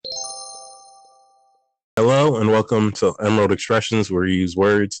Hello and welcome to Emerald Expressions, where we use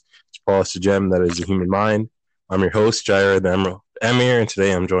words to polish the gem that is the human mind. I'm your host, Jair the Emerald Emir, and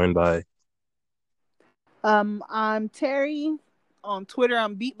today I'm joined by. I'm Terry. On Twitter,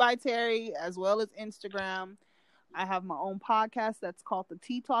 I'm Beat by Terry, as well as Instagram. I have my own podcast that's called The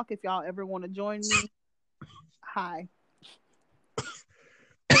Tea Talk. If y'all ever want to join me, hi.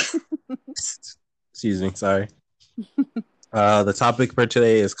 Excuse me, sorry. The topic for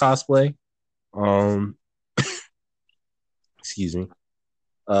today is cosplay. Excuse me.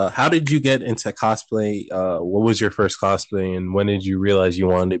 How did you get into cosplay? What was your first cosplay, and when did you realize you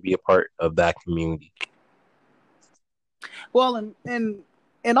wanted to be a part of that community? Well, in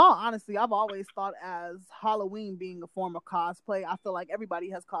all honesty, I've always thought as Halloween being a form of cosplay. I feel like everybody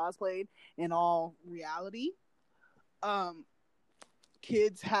has cosplayed in all reality. Um,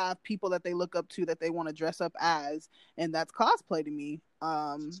 Kids have people that they look up to that they want to dress up as, and that's cosplay to me.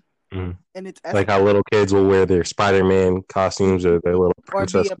 And it's like how little kids will wear their Spider-Man costumes or their little or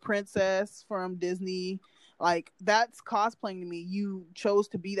be princess. a princess from Disney. Like, that's cosplaying to me. You chose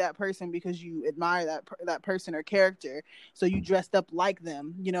to be that person because you admire that person or character, so you dressed up like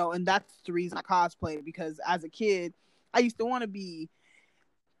them, and that's the reason I cosplayed. Because as a kid, I used to want to be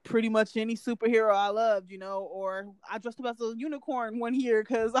pretty much any superhero I loved, or I dressed up as a unicorn one year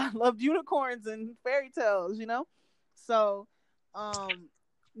because I loved unicorns and fairy tales, So,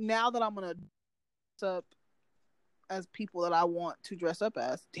 now that I'm gonna dress up as people that I want to dress up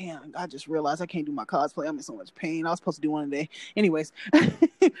as. Damn, I just realized I can't do my cosplay. I'm in so much pain. I was supposed to do one today. Anyways.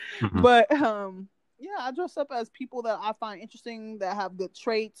 But yeah, I dress up as people that I find interesting, that have good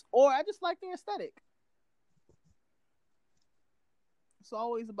traits, or I just like their aesthetic. It's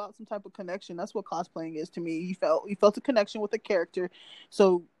always about some type of connection. That's what cosplaying is to me. You felt a connection with a character.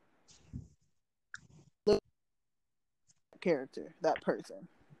 So the character, that person.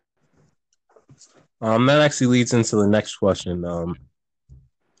 That actually leads into the next question.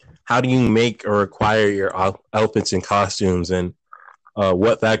 How do you make or acquire your outfits and costumes, and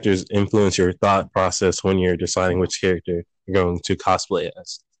what factors influence your thought process when you're deciding which character you're going to cosplay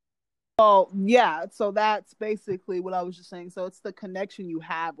as? Oh, yeah. So that's basically what I was just saying. So it's the connection you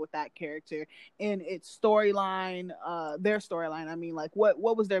have with that character and its storyline, their storyline. I mean, like, what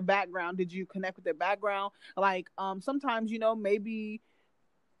was their background? Did you connect with their background? Like, sometimes, maybe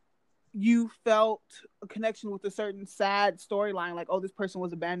you felt a connection with a certain sad storyline, like, oh, this person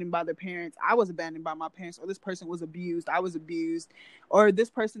was abandoned by their parents, I was abandoned by my parents, or this person was abused, I was abused, or this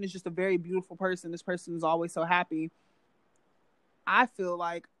person is just a very beautiful person, this person is always so happy. I feel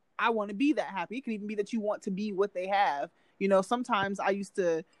like I want to be that happy. It could even be that you want to be what they have. Sometimes I used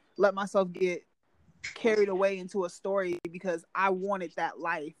to let myself get carried away into a story because I wanted that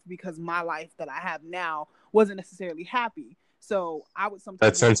life, because my life that I have now wasn't necessarily happy. So I would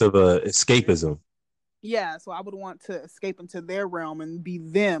That sometimes sense of escapism. yeah, so I would want to escape into their realm and be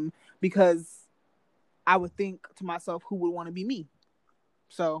them, because I would think to myself, who would want to be me?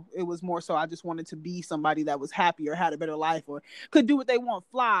 So it was more so I just wanted to be somebody that was happy or had a better life or could do what they want,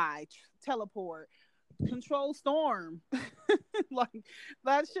 fly, teleport, control storm. Like,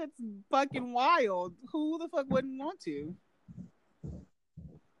 that shit's fucking wild. Who the fuck wouldn't want to?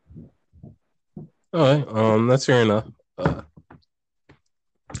 All right, that's fair enough.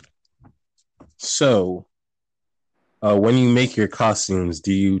 So, when you make your costumes,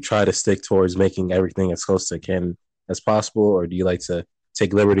 do you try to stick towards making everything as close to can as possible, or do you like to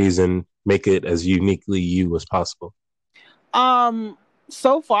take liberties and make it as uniquely you as possible?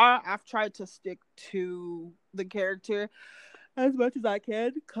 So far I've tried to stick to the character as much as I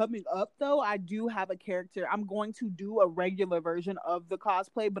can. Coming up, though, I do have a character. I'm going to do a regular version of the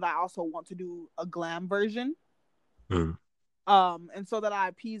cosplay, but I also want to do a glam version. Mm. And so that I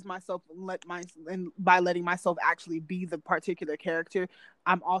appease myself and by letting myself actually be the particular character,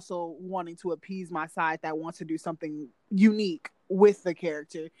 I'm also wanting to appease my side that wants to do something unique with the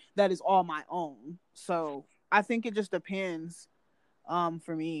character that is all my own. So I think it just depends,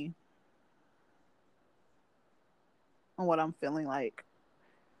 for me, on what I'm feeling like.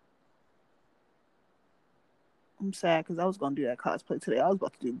 I'm sad because I was gonna do that cosplay today. I was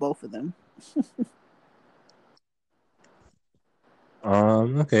about to do both of them.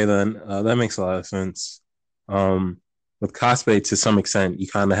 Okay, then that makes a lot of sense. Um, with cosplay, to some extent, you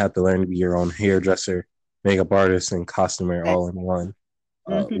kind of have to learn to be your own hairdresser, makeup artist, and costumer all in one.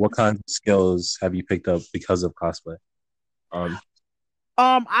 What kinds of skills have you picked up because of cosplay? I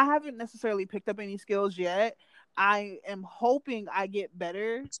haven't necessarily picked up any skills yet. I am hoping I get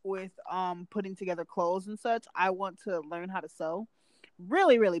better with putting together clothes and such. I want to learn how to sew.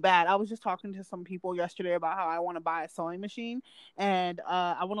 really, really bad. I was just talking to some people yesterday about how I want to buy a sewing machine, and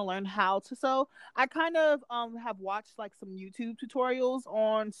I want to learn how to sew. I kind of have watched like some YouTube tutorials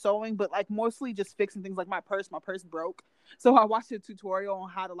on sewing, but like mostly just fixing things like my purse. My purse broke, so I watched a tutorial on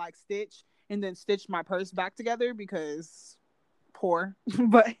how to like stitch and then stitch my purse back together because poor.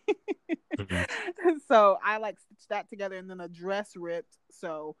 But Mhm. so I like stitched that together, and then a dress ripped,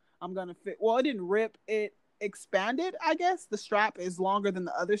 so I'm gonna fit. Well, it didn't rip, it expanded. I guess the strap is longer than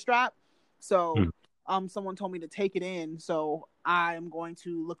the other strap, so Mhm. someone told me to take it in, so I'm going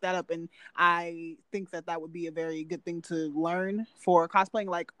to look that up, and I think that that would be a very good thing to learn for cosplaying.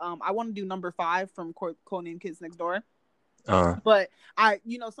 Like I want to do number 5 from Codename Kids Next Door. Uh, But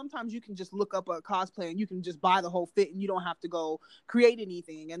sometimes you can just look up a cosplay and you can just buy the whole fit and you don't have to go create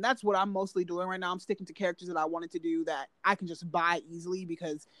anything. And that's what I'm mostly doing right now. I'm sticking to characters that I wanted to do that I can just buy easily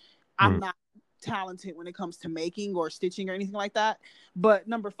because I'm mhm. not talented when it comes to making or stitching or anything like that. But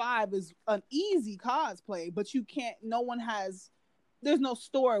number 5 is an easy cosplay, but you can't, no one has, there's no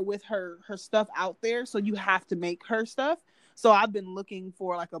store with her stuff out there, so you have to make her stuff. So I've been looking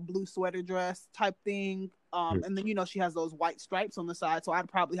for like a blue sweater dress type thing, and then she has those white stripes on the side, so I'd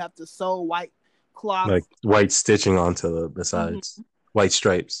probably have to sew white cloth. Like white stitching onto the Mm-hmm. sides, white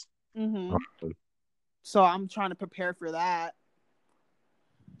stripes. Mm-hmm. Um, So I'm trying to prepare for that.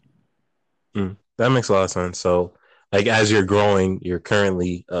 that makes a lot of sense. So, like as you're growing, you're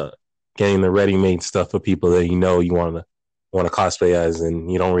currently getting the ready-made stuff for people that you want to cosplay as,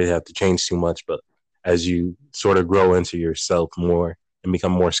 and you don't really have to change too much. But as you sort of grow into yourself more and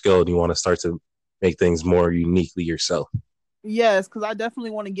become more skilled, you want to start to make things more uniquely yourself. Yes, because I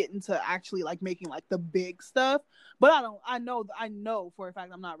definitely want to get into actually like making like the big stuff, but I don't. I know for a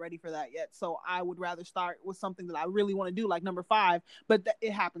fact I'm not ready for that yet. So I would rather start with something that I really want to do, like number 5, but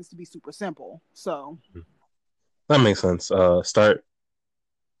it happens to be super simple. So That makes sense. Start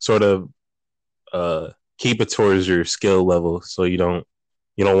sort of uh, keep it towards your skill level, so you don't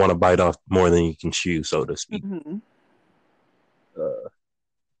want to bite off more than you can chew, so to speak. mm-hmm. Uh,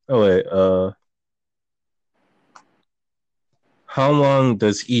 oh wait, how long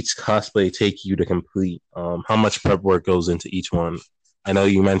does each cosplay take you to complete? How much prep work goes into each one? I know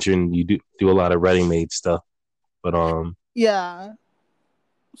you mentioned you do a lot of ready-made stuff, but Yeah.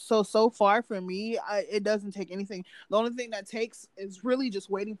 So far for me, it doesn't take anything. The only thing that takes is really just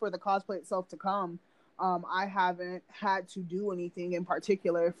waiting for the cosplay itself to come. I haven't had to do anything in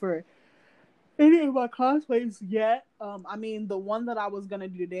particular for any of my cosplays yet. I mean, the one that I was gonna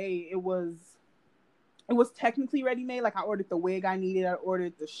do today, it was technically ready made. Like I ordered the wig I needed, I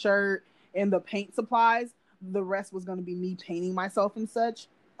ordered the shirt and the paint supplies. The rest was gonna be me painting myself and such.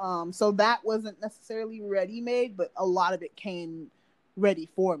 So that wasn't necessarily ready made, but a lot of it came ready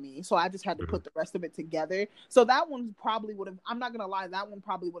for me. So I just had to mhm, put the rest of it together. So that one probably would have. I'm not gonna lie, that one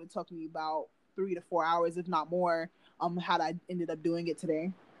probably would have took me about 3 to 4 hours, if not more. Had I ended up doing it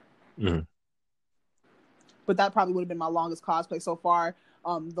today, mhm. but that probably would have been my longest cosplay so far.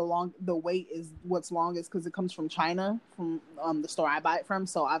 The wait is what's longest because it comes from China, from the store I buy it from.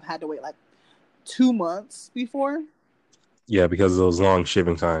 So I've had to wait like 2 months before. Yeah, because of those long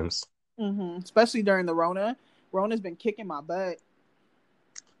shipping times. Especially during the Rona. Rona's been kicking my butt.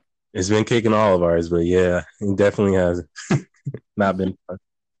 It's been kicking all of ours, but yeah, it definitely has not been fun.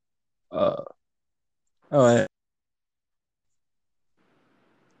 Uh, oh,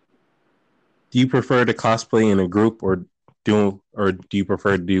 do you prefer to cosplay in a group or do you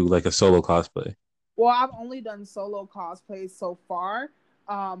prefer to do like a solo cosplay? Well, I've only done solo cosplays so far.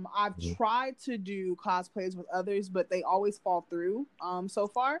 I've Mhm. tried to do cosplays with others, but they always fall through. So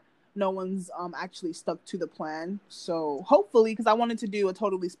far, no one's actually stuck to the plan. So hopefully, because I wanted to do a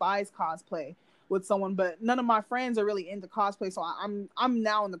Totally Spies cosplay with someone, but none of my friends are really into cosplay. So I'm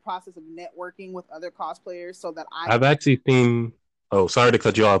now in the process of networking with other cosplayers so that I I've can. actually seen. Oh, sorry to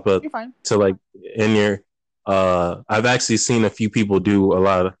cut you off, but You're fine. to like in your, I've actually seen a few people do a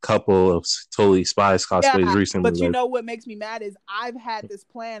lot of couple of totally spies Yeah, cosplays recently. but you Like, know what makes me mad is I've had this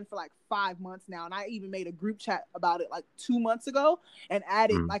plan for like 5 months now, and I even made a group chat about it like 2 months ago and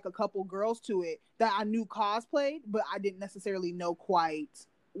added mm, like a couple girls to it that I knew cosplayed, but I didn't necessarily know quite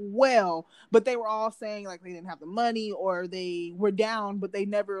well. But they were all saying like they didn't have the money or they were down, but they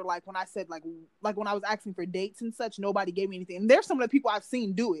never like when I said like when I was asking for dates and such, nobody gave me anything. And there's some of the people I've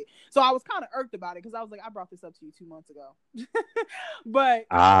seen do it, so I was kind of irked about it because I was like, I brought this up to you 2 months ago, but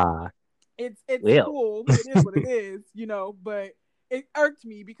ah, it's well, cool. It is what it is, but it irked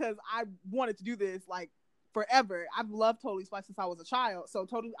me because I wanted to do this like forever. I've loved Totally Spies since I was a child. So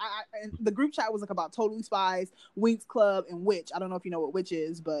totally and the group chat was like about Totally Spies, Winx Club, and Witch. I don't know if you know what Witch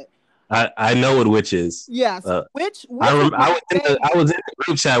is, but I know what Witch is. Yes, which I my was favorite. I was in the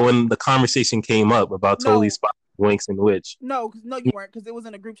group chat when the conversation came up about Totally No, Spies, Winx, and Witch. no, you weren't, because it was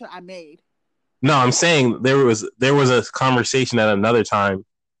in a group chat I made. No, I'm saying there was a conversation at another time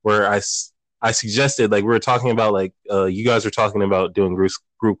where I suggested, like, we were talking about, like, you guys were talking about doing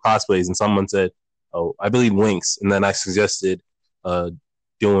group cosplays, and someone said, oh, I believe Winx, and then I suggested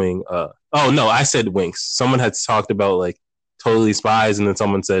doing oh no, I said Winx. Someone had talked about, like, Totally Spies, and then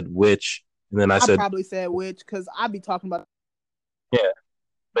someone said Witch, and then I I said, probably said which, because I'd be talking about. yeah,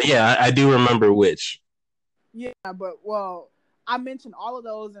 but yeah, I do remember Witch. Yeah, but well, I mentioned all of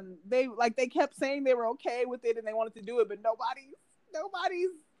those, and they kept saying they were okay with it and they wanted to do it, but nobody's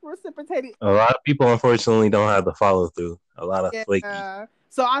reciprocated. A lot of people unfortunately don't have the follow through. A lot of flaky. Yeah.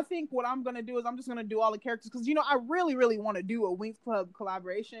 So I think what I'm gonna do is I'm just gonna do all the characters, because I really really want to do a Winx Club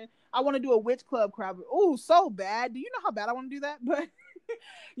collaboration. I want to do a Witch Club collaboration. Oh, so bad. Do you know how bad I want to do that? But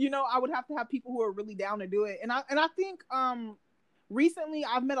I would have to have people who are really down to do it. And I think recently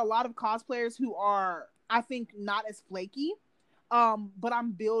I've met a lot of cosplayers who are, I think, not as flaky. But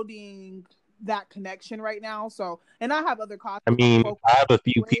I'm building that connection right now. So, and I have other I cosplayers mean, I have a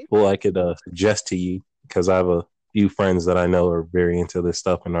few way. people I could suggest to you because I have a few friends that I know are very into this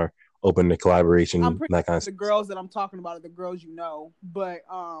stuff and are open to collaboration I'm and pretty that kind of sure the stuff. girls that I'm talking about are the girls but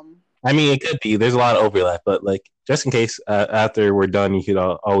I mean, it could be. There's a lot of overlap, but, like, just in case after we're done, you could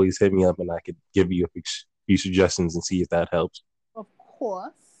always hit me up and I could give you a few suggestions and see if that helps. of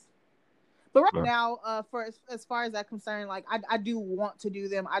course. But right Uh, now, for as far as that concerned, like I do want to do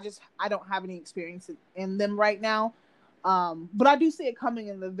them. I don't have any experience in them right now. But I do see it coming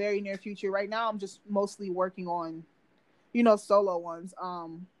in the very near future. Right now, I'm just mostly working on, solo ones.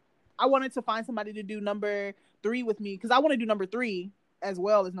 I wanted to find somebody to do number 3 with me, because I want to do number 3 as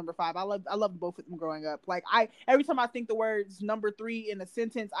well as number 5. I loved both of them growing up. Like, every time I think the words number 3 in a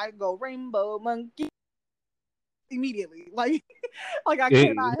sentence, I go rainbow monkey immediately. Like, like I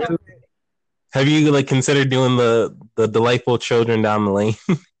cannot help it. have you, like, considered doing the delightful children down the lane?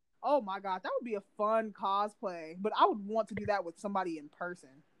 Oh my god, that would be a fun cosplay. But I would want to do that with somebody in person.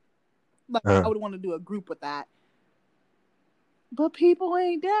 Like, I would want to do a group with that. But people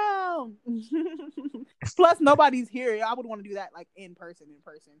ain't down. Plus, nobody's here. I would want to do that, like, in person.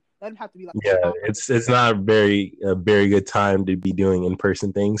 That'd have to be like, Yeah, it's not a very good time to be doing in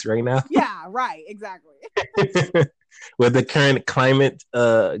person things right now. Yeah, right, exactly. With the current climate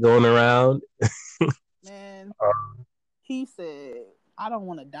going around. Man, he said, "I don't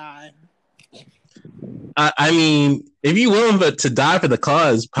want to die." I mean, if you willing to die for the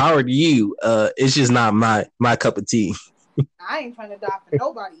cause, power to you. It's just not my cup of tea. I ain't trying to die for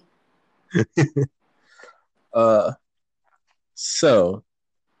nobody. uh, so,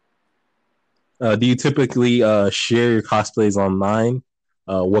 do you typically share your cosplays online?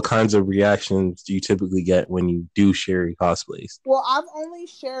 What kinds of reactions do you typically get when you do share your cosplays? Well, I've only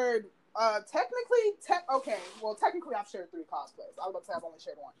shared technically I've shared 3 cosplays. I was about to say I've only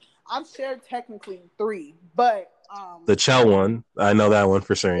shared 1. I've shared technically 3, but The Chell one, I know that one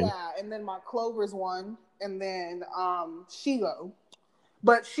for certain. yeah, and then my Clover's one, and then Shigo.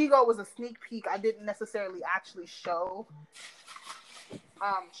 But Shigo was a sneak peek. I didn't necessarily actually show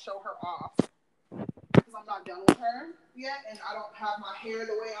her off, because I'm not done with her yet, and I don't have my hair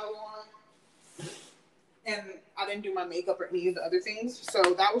the way I want, and I didn't do my makeup or any of the other things.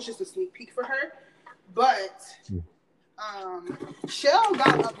 So that was just a sneak peek for her. But Shell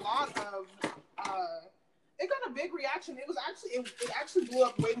got a lot of it got a big reaction. It was actually it actually blew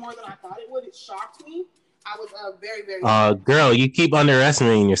up way more than I thought it would. It shocked me. I was very, very girl, you keep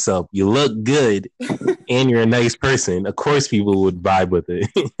underestimating yourself. You look good and you're a nice person. Of course people would vibe with it.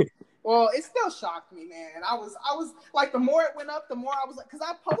 Well, it still shocked me, man. I was like, the more it went up, the more I was like, because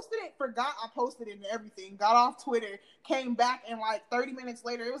I posted it, forgot I posted it and everything, got off Twitter, came back, and like 30 minutes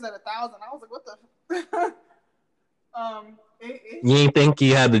later, it was at 1,000. I was like, what the? You ain't think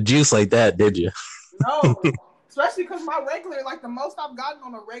you had the juice like that, did you? No, especially because my regular, like, the most I've gotten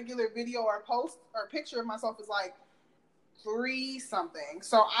on a regular video or post or picture of myself is like 3 something.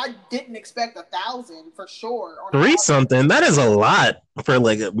 So I didn't expect 1,000 for sure. 3 something? That is a lot for,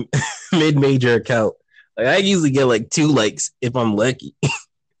 like, a mid-major account. Like, I usually get like 2 likes if I'm lucky.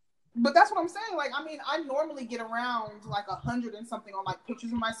 But that's what I'm saying. Like, I mean, I normally get around like 100 and something on, like,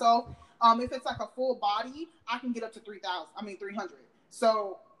 pictures of myself. If it's like a full body, I can get up to 300.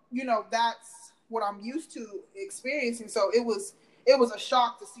 So, that's what I'm used to experiencing. So it was a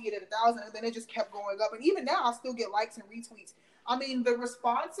shock to see it at 1,000, and then it just kept going up. And even now, I still get likes and retweets. I mean, the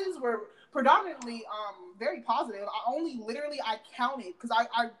responses were Predominantly, very positive. I counted because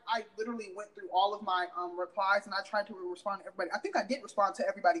I literally went through all of my replies and I tried to respond to everybody. I think I did respond to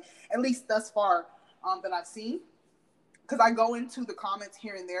everybody, at least thus far, that I've seen. Because I go into the comments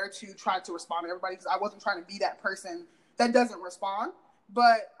here and there to try to respond to everybody because I wasn't trying to be that person that doesn't respond.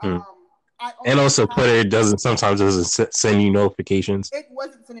 But and also Twitter sometimes doesn't send you notifications. It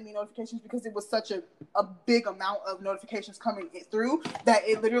wasn't sending me notifications because it was such a big amount of notifications coming through that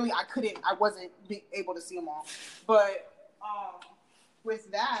it literally I wasn't able to see them all. But with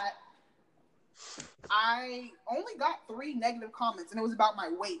that, I only got 3 negative comments, and it was about my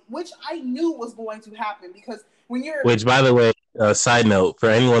weight, which I knew was going to happen because when you're... Which, by the way, side note, for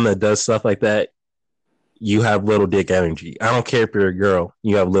anyone that does stuff like that, you have little dick energy. I don't care if you're a girl,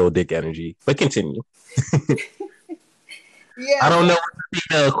 you have little dick energy. But continue. Yeah, I don't know what the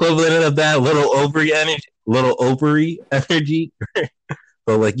female equivalent of that little ovary energy.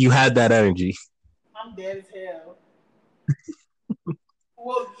 But like you had that energy. I'm dead as hell.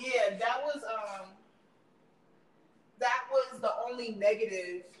 Well, yeah, that was the only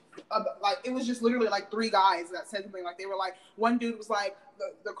negative. Like it was just literally like 3 guys that said something. Like they were like, one dude was like,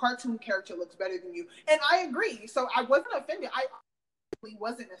 the cartoon character looks better than you, and I agree. So I wasn't offended. I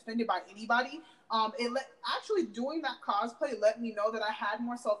wasn't offended by anybody. Actually doing that cosplay let me know that I had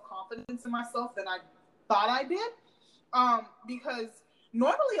more self-confidence in myself than I thought I did. Because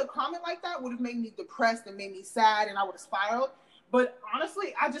normally a comment like that would have made me depressed and made me sad, and I would have spiraled. But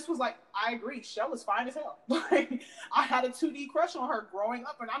honestly, I just was like, I agree. Shell is fine as hell. Like, I had a 2D crush on her growing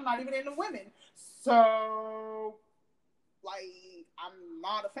up, and I'm not even into women. So, like, I'm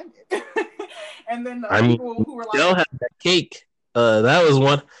not offended. And then the people who were like, Shell had that cake. That was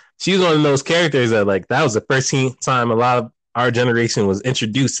one. She was one of those characters that, like, that was the first time a lot of our generation was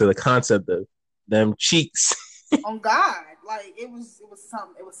introduced to the concept of them cheeks. On God, like it was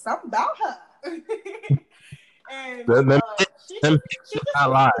something about her. And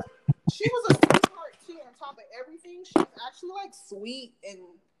she was a sweetheart too. On top of everything, she was actually like sweet and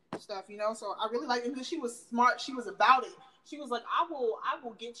stuff, you know. So I really liked it because she was smart. She was about it. She was like, I will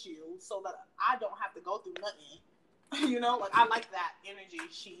get you so that I don't have to go through nothing. You know, like I like that energy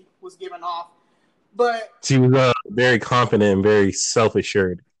she was giving off. But she was very confident and very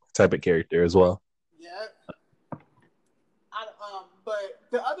self-assured type of character as well. Yeah. But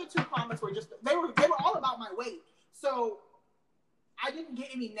the other 2 comments were they were all about my weight. So I didn't get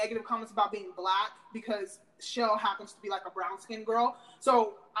any negative comments about being black because Shell happens to be like a brown skinned girl.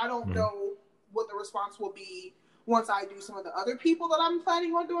 So I don't know what the response will be once I do some of the other people that I'm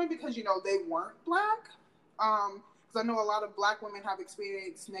planning on doing because, you know, they weren't black. Because I know a lot of black women have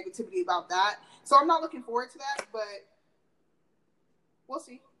experienced negativity about that. So I'm not looking forward to that, but we'll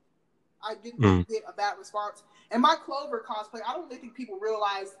see. I didn't get a bad response. And my Clover cosplay, I don't really think people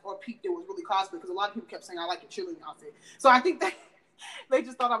realized or peeped it was really cosplay because a lot of people kept saying I like your cheerleading outfit. So I think that they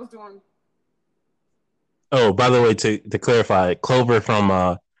just thought I was doing... Oh, by the way, to clarify, Clover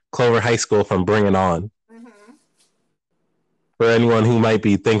from Clover High School from Bring It On. Mm-hmm. For anyone who might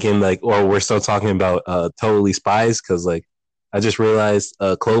be thinking like, or we're still talking about Totally Spies, because like I just realized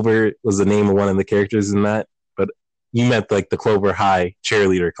Clover was the name of one of the characters in that, but you meant like the Clover High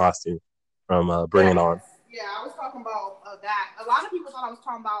cheerleader costume from Bring It On. Yeah, I was talking about that. A lot of people thought I was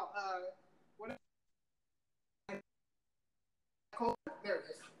talking about there it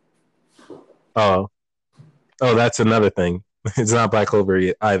is. Oh, that's another thing. It's not Black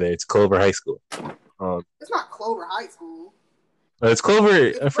Clover either. It's Clover High School. It's not Clover High School. It's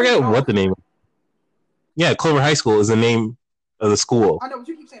Clover. I forget what the name. Yeah, Clover High School is the name of the school. I know, but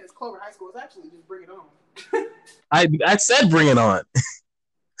you keep saying it's Clover High School. It's actually just Bring It On. I said Bring It On.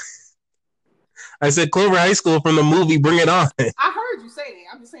 I said Clover High School from the movie Bring It On. I heard you say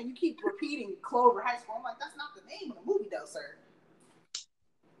that. I'm just saying you keep repeating Clover High School. I'm like, that's not the name of the movie, though, sir.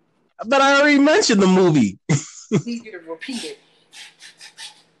 But I already mentioned the movie. You need to repeat it.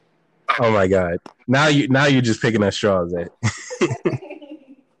 Oh my God! Now you're just picking at straws, eh?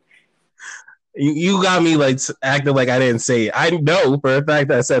 You got me like acting like I didn't say it. I know for a fact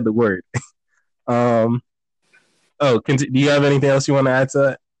that I said the word. Do you have anything else you want to add to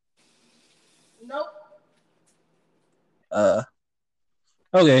that? Nope.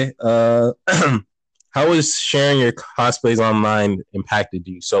 Okay. How has sharing your cosplays online impacted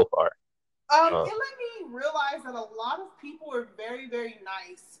you so far? It let me realize that a lot of people are very, very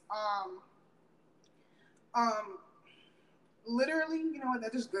nice. Literally, you know what?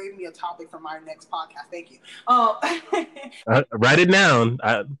 That just gave me a topic for my next podcast. Thank you. Write it down.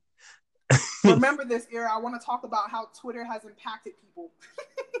 Remember this era. I want to talk about how Twitter has impacted people.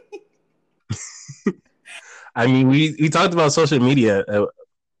 I mean, we talked about social media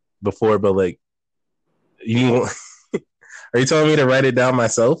before, but like you are you telling me to write it down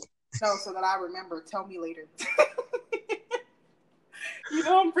myself? No, so that I remember. Tell me later. You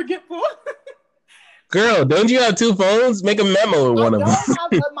know I'm forgetful. Girl, don't you have two phones? Make a memo with one I of them.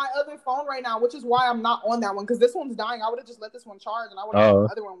 don't have my other phone right now, which is why I'm not on that one, because this one's dying. I would have just let this one charge, and I would have had Oh,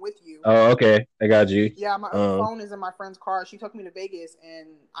 the other one with you. oh, okay, I got you. Yeah, my other phone is in my friend's car. She took me to Vegas, and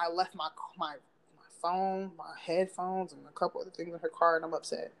I left my phone, my headphones, and a couple other things in her car, and I'm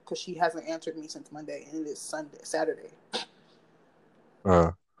upset because she hasn't answered me since Monday, and it is Saturday.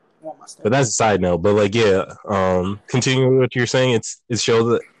 But that's a side note. But like, yeah, continuing what you're saying, it's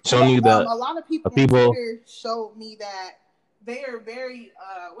showing you that a lot of people on people Twitter showed me that they are very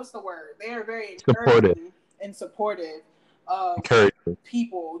what's the word? They are very supportive encouraging and supportive of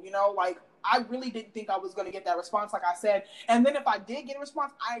people. You know, like I really didn't think I was going to get that response, like I said. And then if I did get a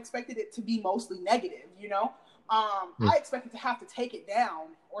response, I expected it to be mostly negative. You know, I expected to have to take it down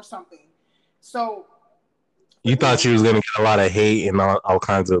or something. So. You thought she was gonna get a lot of hate and all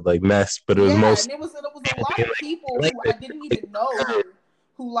kinds of like mess, but it was most. And it was a lot of people who I didn't even know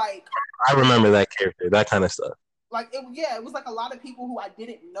who like. I remember that character, that kind of stuff. Like it was like a lot of people who I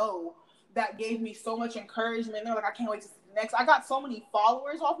didn't know that gave me so much encouragement. They're like, I can't wait to see the next. I got so many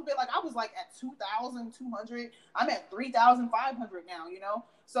followers off of it. Like I was like at 2,200. I'm at 3,500 now. You know,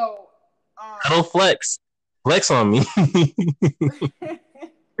 so. Don't flex on me.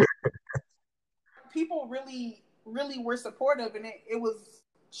 People really, really were supportive, and it was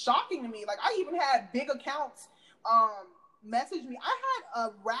shocking to me. Like I even had big accounts message me. I had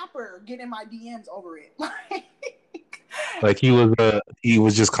a rapper get in my DMs over it. Like he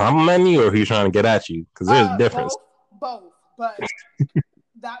was just complimenting you, or he was trying to get at you? Because there's a difference. Both. But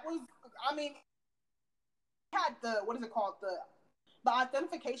that was, I mean, had the, what is it called, the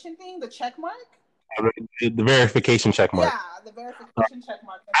authentication thing, the check mark. The verification check mark. Yeah, the verification check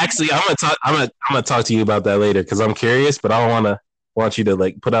mark. Actually, I'm gonna talk to you about that later because I'm curious, but I don't want you to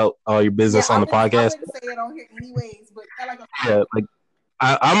like put out all your business on the podcast. I wouldn't say it on here anyways, but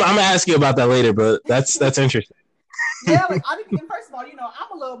I'm gonna ask you about that later, but that's interesting. Yeah, like I didn't. First of all, you know,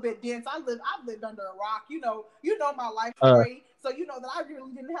 I'm a little bit dense. I've lived under a rock. You know my life story, so you know that I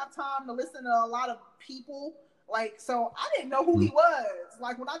really didn't have time to listen to a lot of people. Like, so I didn't know who he was.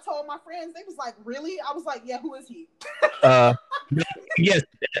 Like when I told my friends, they was like, "Really?" I was like, "Yeah, who is he?" Yes,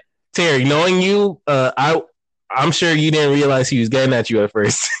 Terry. Knowing you, I'm sure you didn't realize he was getting at you at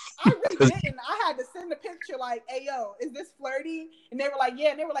first. I really didn't. I had to send a picture like, "Hey, yo, is this flirty?" And they were like, "Yeah."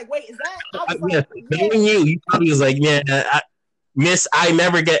 And they were like, "Wait, is that?" I was like, "Yeah." Knowing you probably was like, "Yeah, Miss, I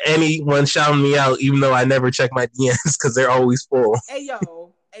never get anyone shouting me out, even though I never check my DMs because they're always full." Hey yo.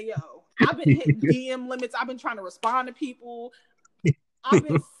 I've been hitting DM limits. I've been trying to respond to people. I've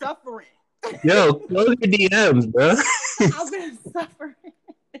been suffering. Yo, close your DMs, bro. I've been suffering.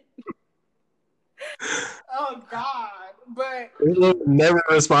 Oh God! But never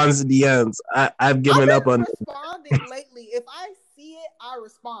responds to DMs. I've given up on responding lately. If I see it, I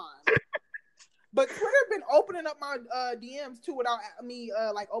respond. But Twitter been opening up my DMs too without me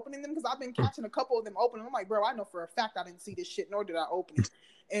like opening them, because I've been catching a couple of them open. I'm like, bro, I know for a fact I didn't see this shit, nor did I open it.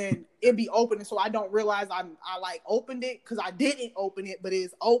 And it be open, so I don't realize I like opened it because I didn't open it, but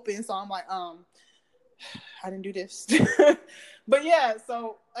it's open. So I'm like, I didn't do this. But yeah,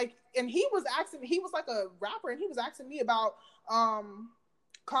 so like, and he was like a rapper, and he was asking me about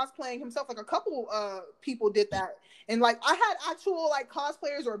cosplaying himself. Like a couple people did that, and like I had actual like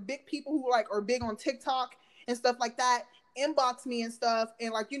cosplayers or big people who like are big on TikTok and stuff like that inbox me and stuff,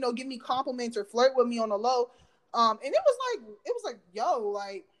 and like, you know, give me compliments or flirt with me on the low. And it was like yo,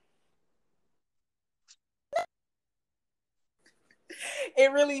 like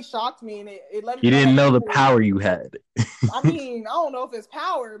it really shocked me, and it let me you didn't know the power you had. I mean, I don't know if it's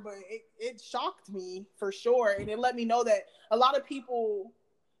power, but it shocked me for sure, and it let me know that a lot of people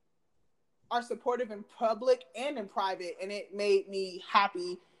are supportive in public and in private, and it made me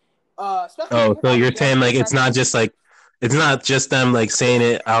happy. So you're saying like it's not just them like saying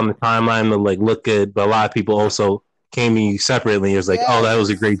it on the timeline to like look good, but a lot of people also came to you separately. It was like, oh, that was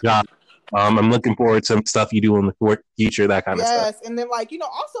a great job. I'm looking forward to some stuff you do in the future, that kind of stuff. Yes, and then like, you know,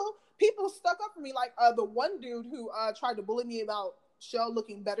 also people stuck up for me. Like the one dude who tried to bully me about Shell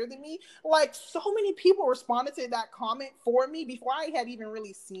looking better than me. Like so many people responded to that comment for me before I had even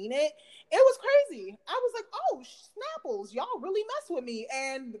really seen it. It was crazy. I was like, oh, Snapples, y'all really mess with me,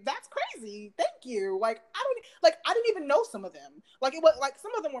 and that's crazy. Thank you. Like I didn't even know some of them. Like it was like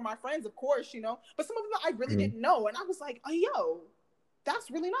some of them were my friends, of course, you know, but some of them I really didn't know, and I was like, oh, yo, that's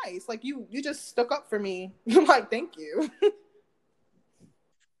really nice. Like you just stuck up for me. Like, thank you.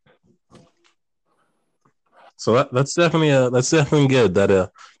 So that's definitely good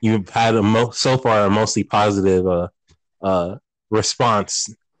that you've had so far a mostly positive uh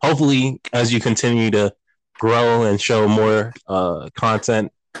response. Hopefully, as you continue to grow and show more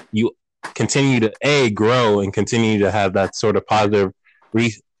content, you continue to grow and continue to have that sort of positive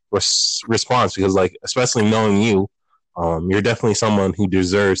re- response, because like especially knowing you, you're definitely someone who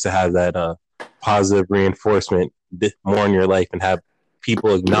deserves to have that positive reinforcement more in your life and have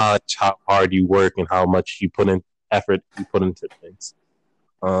people acknowledge how hard you work and how much you put in effort you put into things.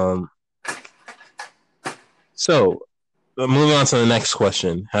 Um, so moving on to the next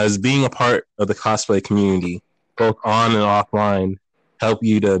question: has being a part of the cosplay community, both on and offline, helped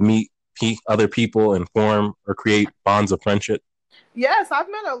you to meet other people and form or create bonds of friendship? Yes, I've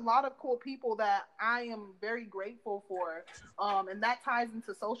met a lot of cool people that I am very grateful for, and that ties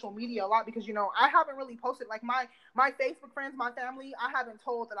into social media a lot because I haven't really posted like my Facebook friends, my family. I haven't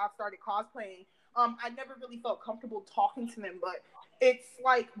told that I've started cosplaying. I never really felt comfortable talking to them, but it's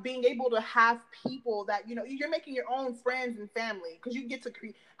like being able to have people that you're making your own friends and family because you get to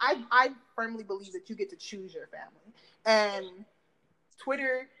create. I firmly believe that you get to choose your family, and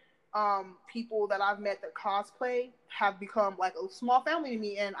Twitter people that I've met that cosplay have become like a small family to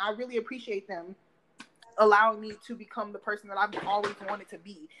me, and I really appreciate them allowing me to become the person that I've always wanted to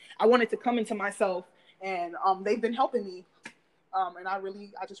be. I wanted to come into myself, and they've been helping me, and I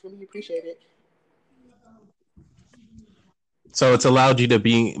just really appreciate it. So it's allowed you to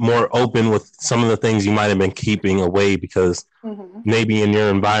be more open with some of the things you might have been keeping away because maybe in your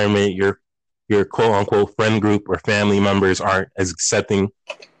environment, your quote unquote friend group or family members aren't as accepting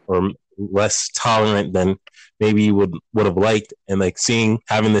or less tolerant than maybe you would have liked. And like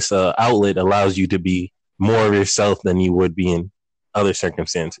having this outlet allows you to be more of yourself than you would be in other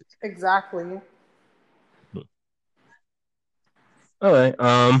circumstances. Exactly. All right.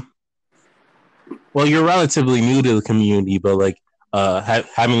 Well, you're relatively new to the community, but like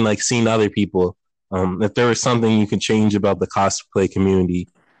having like seen other people, if there was something you could change about the cosplay community,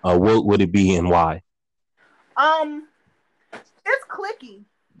 what would it be and why? Um, it's clicky.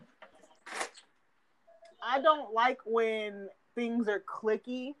 I don't like when things are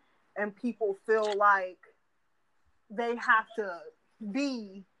clicky and people feel like they have to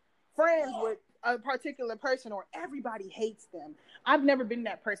be friends with a particular person or everybody hates them. I've never been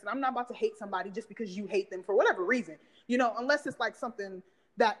that person. I'm not about to hate somebody just because you hate them for whatever reason. Unless it's like something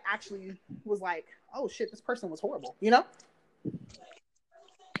that actually was like, oh shit, this person was horrible.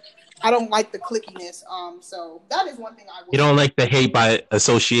 I don't like the clickiness. So that is one thing I will You say. don't like the hate by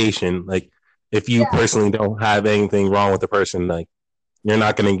association. Like if you Yeah, personally don't have anything wrong with the person, like you're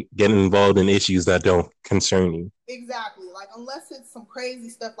not going to get involved in issues that don't concern you. exactly. Like unless it's some crazy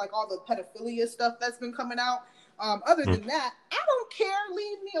stuff like all the pedophilia stuff that's been coming out. Other than that, I don't care.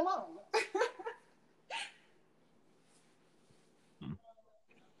 Leave me alone.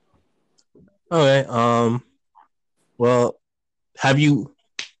 Okay. Well, have you?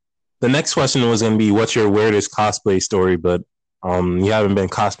 The next question was going to be, what's your weirdest cosplay story? But you haven't been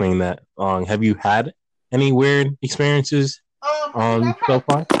cosplaying that long. Have you had any weird experiences I mean, I've so had.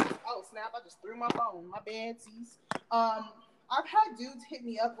 far? Oh snap! I just threw my phone. My bad, sees. I've had dudes hit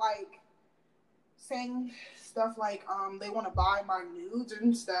me up like saying stuff like they want to buy my nudes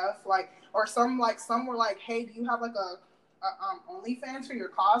and stuff or some were like, hey, do you have like a OnlyFans for your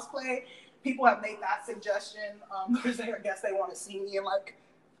cosplay? People have made that suggestion because I guess they want to see me in like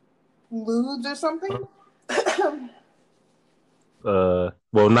nudes or something.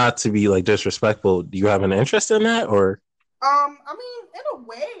 Well, not to be like disrespectful, do you have an interest in that, or? I mean, in a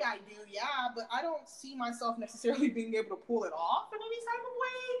way, I do, yeah, but I don't see myself necessarily being able to pull it off in any type of way.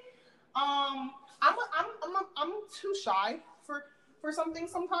 I'm too shy for something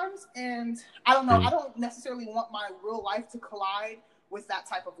sometimes, and I don't know. I don't necessarily want my real life to collide with that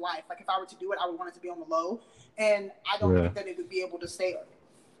type of life. Like if I were to do it, I would want it to be on the low, and I don't Yeah. think that it would be able to stay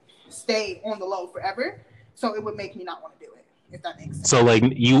on the low forever. So it would make me not want to do it, if that makes sense. So like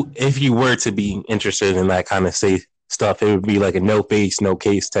if you were to be interested in that kind of safe stuff, it would be like a no face, no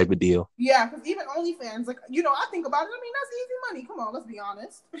case type of deal. Yeah, because even OnlyFans, like I think about it. I mean, that's easy money. Come on, let's be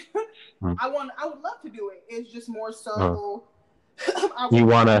honest. I would love to do it. It's just more so. I would You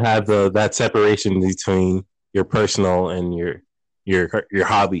want to want have that separation between your personal and your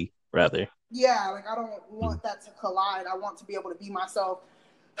hobby, rather. yeah, like I don't want that to collide. I want to be able to be myself.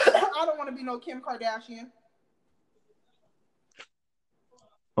 I don't want to be no Kim Kardashian.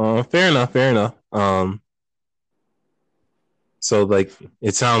 Fair enough. Fair enough. So like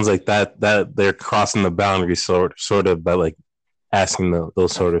it sounds like that they're crossing the boundary sort of by like asking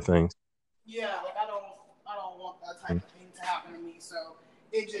those sort of things. Yeah, like I don't want that type of thing to happen to me. So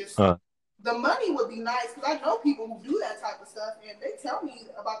it just Uh, the money would be nice because I know people who do that type of stuff and they tell me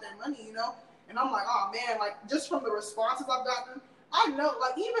about their money, you know, and I'm like, oh man, like just from the responses I've gotten, I know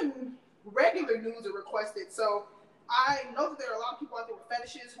like even regular nudes are requested, so I know that there are a lot of people out there with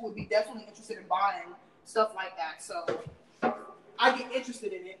fetishes who would be definitely interested in buying stuff like that. So I get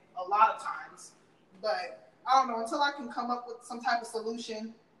interested in it a lot of times, but I don't know until I can come up with some type of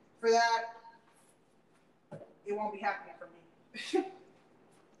solution for that, it won't be happening for me.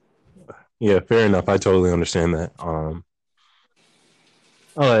 Yeah, fair enough. I totally understand that. All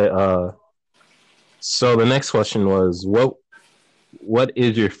right. So the next question was what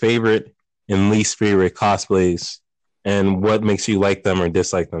is your favorite and least favorite cosplays, and what makes you like them or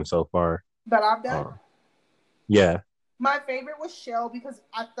dislike them so far? That I've done. Yeah. My favorite was Shell because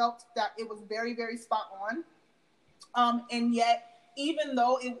I felt that it was very, very spot on. And yet, even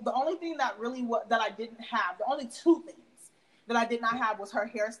though the only thing that really that I didn't have, the only two things that I did not have was her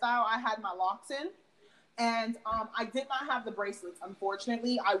hairstyle. I had my locks in, and I did not have the bracelets.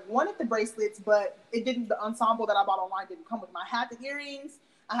 Unfortunately, I wanted the bracelets, but it didn't. The ensemble that I bought online didn't come with them. I had the earrings,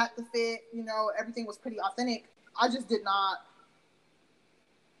 I had the fit. You know, everything was pretty authentic. I just didn't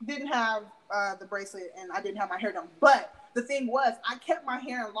have the bracelet, and I didn't have my hair done. But the thing was, I kept my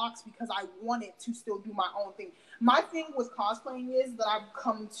hair in locks because I wanted to still do my own thing. My thing with cosplaying is that I've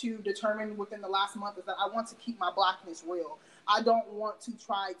come to determine within the last month is that I want to keep my blackness real. I don't want to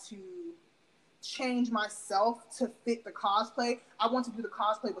try to change myself to fit the cosplay. I want to do the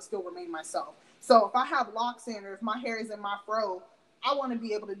cosplay but still remain myself. So if I have locks in or if my hair is in my fro, I want to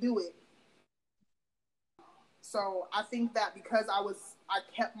be able to do it. So I think that because I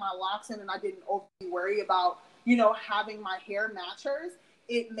kept my locks in and I didn't overly worry about, you know, having my hair match hers,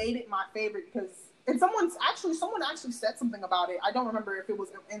 it made it my favorite because and someone actually said something about it. I don't remember if it was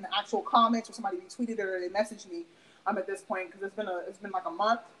in the actual comments or somebody retweeted it or they messaged me at this point because it's been like a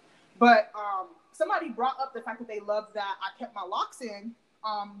month. But somebody brought up the fact that they loved that I kept my locks in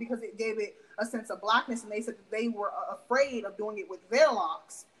because it gave it a sense of blackness, and they said that they were afraid of doing it with their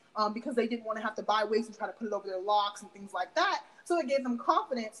locks because they didn't want to have to buy wigs and try to put it over their locks and things like that. So it gave them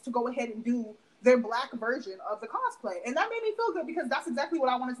confidence to go ahead and do their black version of the cosplay. And that made me feel good because that's exactly what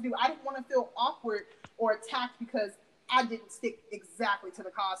I wanted to do. I didn't want to feel awkward or attacked because I didn't stick exactly to the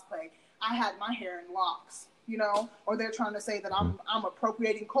cosplay. I had my hair in locks, you know, or they're trying to say that I'm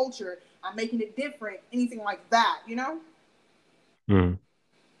appropriating culture, I'm making it different, anything like that, you know? Mm.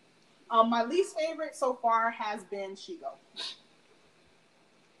 My least favorite so far has been Shigo.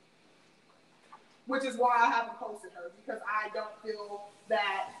 Which is why I haven't posted her because I don't feel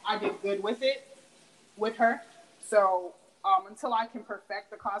that I did good with it with her. So until I can perfect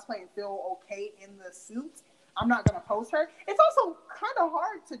the cosplay and feel okay in the suit, I'm not gonna post her. It's also kind of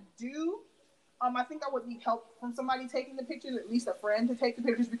hard to do. I think I would need help from somebody taking the pictures, at least a friend to take the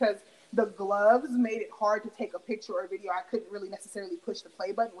pictures because the gloves made it hard to take a picture or a video. I couldn't really necessarily push the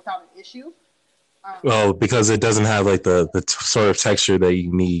play button without an issue. Well, because it doesn't have like the sort of texture that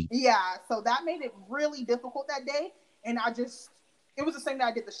you need. Yeah, so that made it really difficult that day, and it was the same day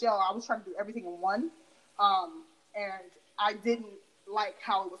I did the shell. I was trying to do everything in one, and I didn't like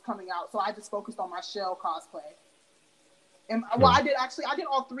how it was coming out, so I just focused on my shell cosplay. And well, I did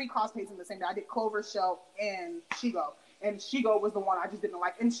all three cosplays in the same day. I did Clover, Shell, and Shigo. And Shigo was the one I just didn't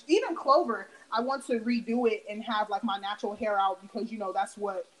like. And even Clover, I want to redo it and have like my natural hair out because you know that's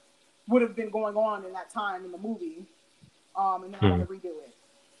what would have been going on in that time in the movie. And then I want to redo it.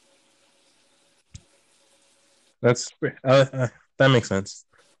 That's that makes sense.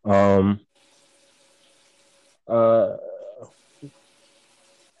 Um, uh,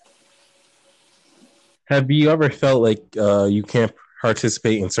 have you ever felt like you can't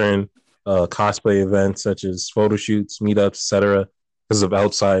participate in certain cosplay events such as photo shoots, meetups, etc., because of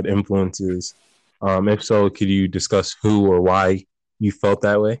outside influences? If so, could you discuss who or why you felt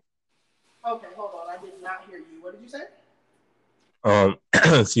that way? Okay, hold on. I did not hear you. What did you say?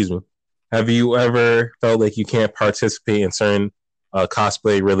 Excuse me. Have you ever felt like you can't participate in certain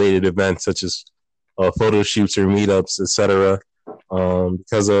cosplay related events such as photo shoots or meetups, etc.,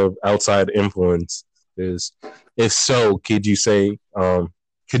 because of outside influence? If so, could you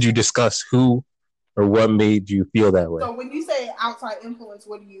discuss who or what made you feel that way? So when you say outside influence,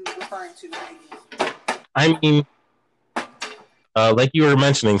 what are you referring to? Maybe? I mean, like you were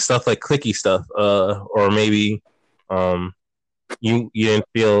mentioning, stuff like clicky stuff, or maybe um, you didn't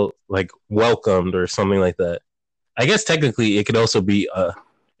feel like welcomed or something like that. I guess technically it could also be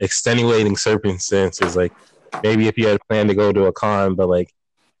extenuating circumstances, like maybe if you had planned to go to a con, but like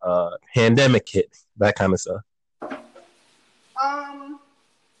pandemic hit, that kind of stuff.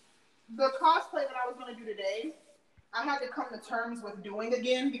 The cosplay that I was going to do today, I had to come to terms with doing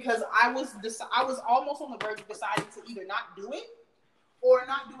again because I was almost on the verge of deciding to either not do it or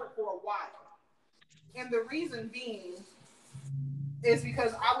not do it for a while. And the reason being is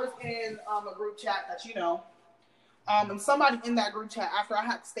because I was in a group chat that and somebody in that group chat, after I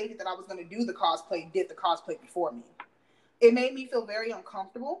had stated that I was going to do the cosplay, did the cosplay before me. It made me feel very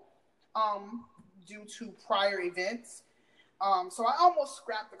uncomfortable due to prior events. So I almost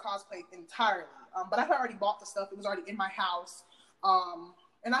scrapped the cosplay entirely. But I had already bought the stuff. It was already in my house.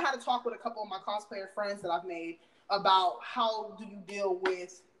 And I had to talk with a couple of my cosplayer friends that I've made about how do you deal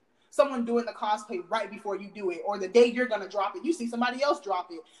with someone doing the cosplay right before you do it, or the day you're going to drop it, you see somebody else drop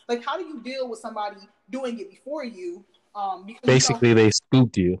it. Like, how do you deal with somebody doing it before you? Because, Basically, they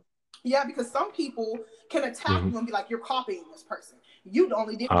spooked you. Yeah, because some people can attack you and be like, you're copying this person. You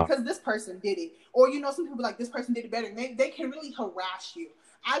only did it because this person did it. Or, some people be like, this person did it better. And they can really harass you.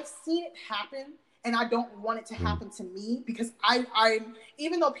 I've seen it happen, and I don't want it to happen to me because I'm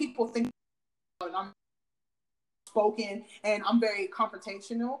even though people think I'm spoken and I'm very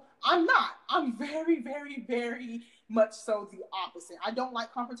confrontational, I'm not. I'm very, very, very much so the opposite. I don't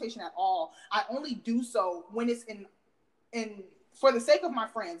like confrontation at all. I only do so when it's in for the sake of my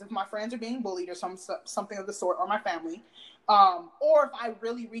friends, if my friends are being bullied or something of the sort, or my family, or if I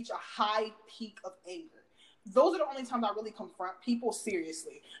really reach a high peak of anger. Those are the only times I really confront people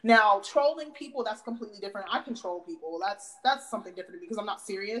seriously. Now, trolling people, that's completely different. I control people. That's something different because I'm not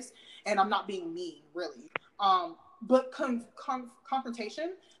serious and I'm not being mean, really. But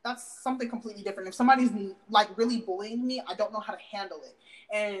confrontation, that's something completely different. If somebody's like really bullying me, I don't know how to handle it.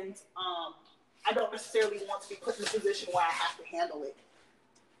 And I don't necessarily want to be put in a position where I have to handle it.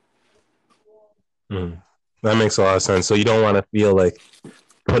 That makes a lot of sense. So you don't want to feel like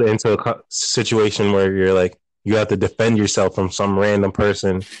put into a situation where you're like, you have to defend yourself from some random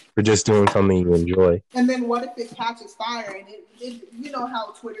person for just doing something you enjoy. And then what if it catches fire? And you know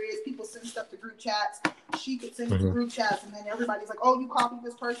how Twitter is. People send stuff to group chats. She could send it to group chats, and then everybody's like, oh, you copied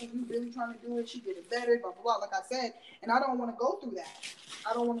this person. You really trying to do it. She did it better, blah, blah, blah, like I said. And I don't want to go through that.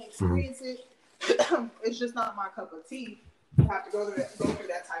 I don't want to experience it. It's just not my cup of tea. You have to go through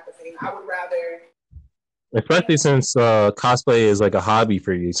that type of thing. I would rather... Especially since cosplay is like a hobby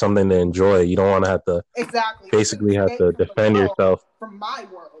for you, something to enjoy. You don't want to have to basically have to defend yourself. From my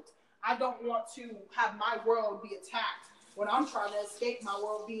world. I don't want to have my world be attacked when I'm trying to escape my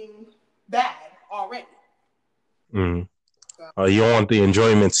world being bad already. You don't want the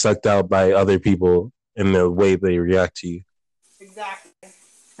enjoyment sucked out by other people in the way they react to you. Exactly.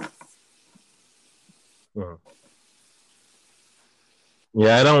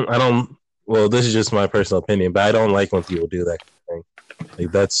 Yeah, I don't. Well, this is just my personal opinion, but I don't like when people do that kind of thing.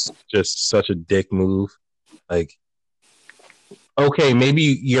 Like, that's just such a dick move. Like, okay, maybe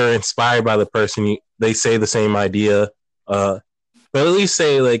you're inspired by the person. They say the same idea, but at least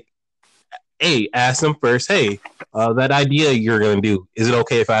say like, hey, ask them first. Hey, that idea you're gonna do, is it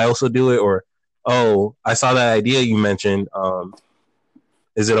okay if I also do it? Or, oh, I saw that idea you mentioned.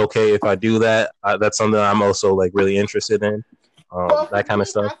 Is it okay if I do that? That's something I'm also like really interested in. Well, that kind of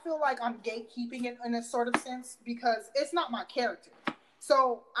stuff. I feel like I'm gatekeeping it in a sort of sense because it's not my character.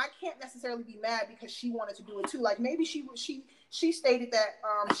 So I can't necessarily be mad because she wanted to do it too. Like maybe she stated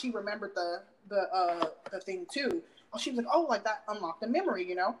that she remembered the thing too. She was like, oh, like that unlocked a memory,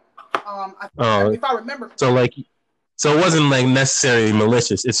 if I remember. So like, so it wasn't like necessarily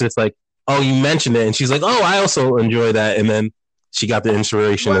malicious. It's just like, oh, you mentioned it, and she's like, oh, I also enjoy that, and then she got the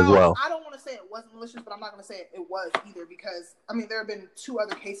inspiration as well. I don't want to say it wasn't malicious, but I'm not going to say it was either because there have been 2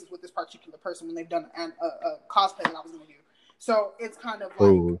 other cases with this particular person when they've done a cosplay that I was going to do. So it's kind of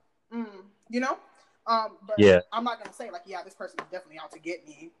like, but yeah. I'm not going to say like, yeah, this person is definitely out to get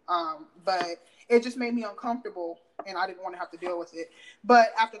me. But it just made me uncomfortable and I didn't want to have to deal with it. But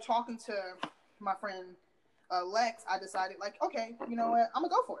after talking to my friend Lex, I decided like, okay, you know what? I'm going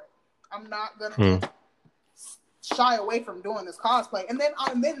to go for it. I'm not going to shy away from doing this cosplay. And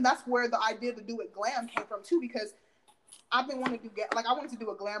then that's where the idea to do it glam came from too, because I've been wanting to I wanted to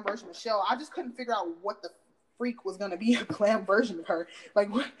do a glam version of Shell. I just couldn't figure out what the freak was going to be a glam version of her. Like,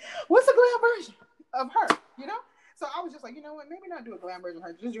 what's a glam version of her, So I was just like, you know what, maybe not do a glam version of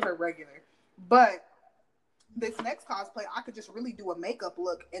her, just do her regular. But this next cosplay, I could just really do a makeup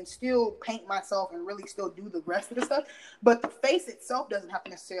look and still paint myself and really still do the rest of the stuff. But the face itself doesn't have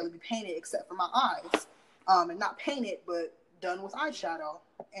to necessarily be painted except for my eyes. And not painted, but done with eyeshadow.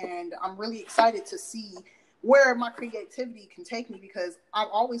 And I'm really excited to see where my creativity can take me because I've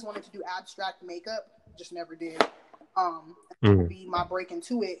always wanted to do abstract makeup, just never did. It will be my break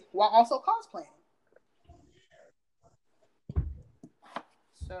into it while also cosplaying.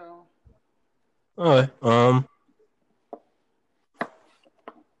 So. All right.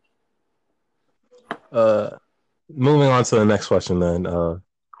 Uh, moving on to the next question, then.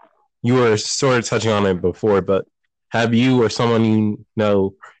 You were sort of touching on it before, but have you or someone you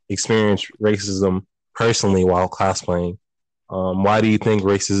know experienced racism personally while cosplaying? Why do you think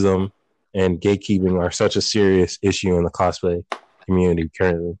racism and gatekeeping are such a serious issue in the cosplay community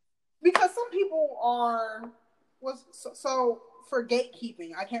currently? Because some people are so for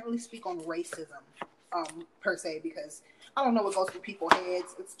gatekeeping. I can't really speak on racism per se because I don't know what goes through people's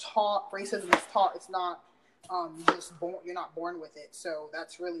heads. It's taught. Racism is taught. It's not just born. You're not born with it. So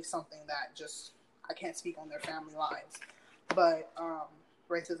that's really something that just I can't speak on their family lives. But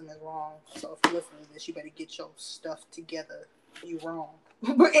racism is wrong. So if you're listening to this, you better get your stuff together. You wrong.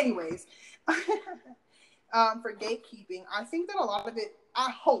 But anyways, for gatekeeping, I think that a lot of it. I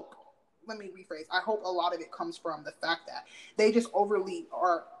hope. Let me rephrase. I hope a lot of it comes from the fact that they just overly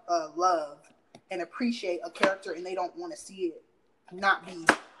are love and appreciate a character, and they don't want to see it not be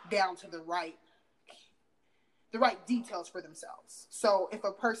down to the right details for themselves. So if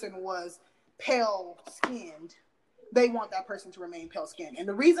a person was pale skinned, they want that person to remain pale skinned. And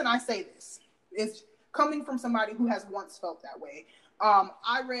the reason I say this is coming from somebody who has once felt that way.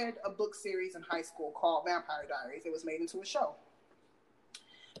 I read a book series in high school called Vampire Diaries. It was made into a show.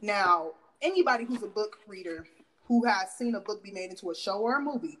 Now, anybody who's a book reader who has seen a book be made into a show or a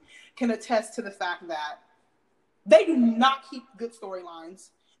movie can attest to the fact that they do not keep good storylines.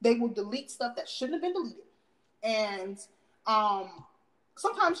 They will delete stuff that shouldn't have been deleted. And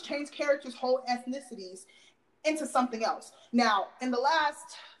sometimes change characters' whole ethnicities into something else. Now, in the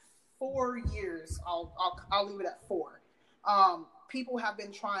last 4 years, I'll leave it at 4. People have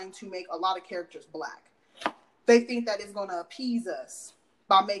been trying to make a lot of characters black. They think that it's going to appease us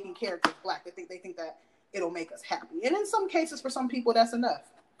by making characters black. They think that it'll make us happy. And in some cases, for some people, that's enough.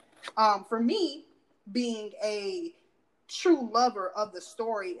 For me, being a true lover of the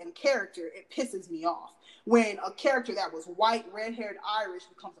story and character, it pisses me off when a character that was white, red-haired, Irish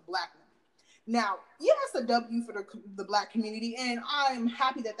becomes a black woman. Now, yeah, that's a W for the black community, and I'm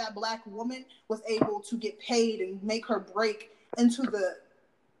happy that that black woman was able to get paid and make her break into the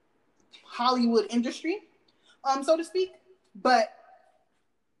Hollywood industry, so to speak. But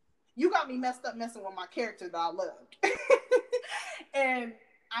you got me messed up messing with my character that I loved. And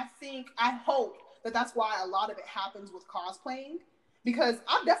I hope that that's why a lot of it happens with cosplaying, because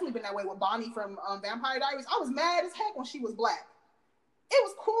I've definitely been that way with Bonnie from Vampire Diaries. I was mad as heck when she was black. It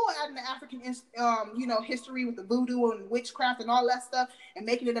was cool adding the African, history with the voodoo and witchcraft and all that stuff, and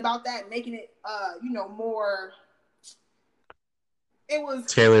making it about that, and making it, more. It was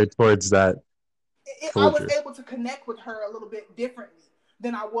tailored towards that. I was able to connect with her a little bit differently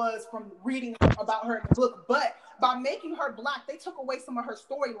than I was from reading about her in the book. But by making her black, they took away some of her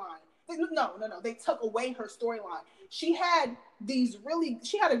storyline. No. They took away her storyline. She had a really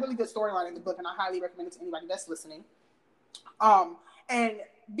good storyline in the book, and I highly recommend it to anybody that's listening. And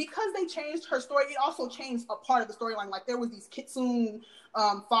because they changed her story, it also changed a part of the storyline. Like there was these Kitsune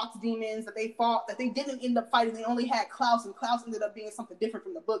fox demons that they fought that they didn't end up fighting. They only had Klaus, and Klaus ended up being something different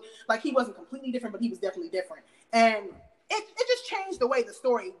from the book. Like he wasn't completely different, but he was definitely different. And it just changed the way the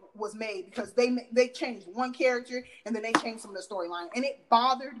story was made, because they changed one character and then they changed some of the storyline, and it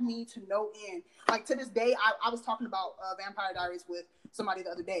bothered me to no end. Like to this day, I was talking about Vampire Diaries with somebody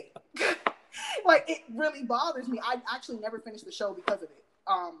the other day. Like it really bothers me. I actually never finished the show because of it.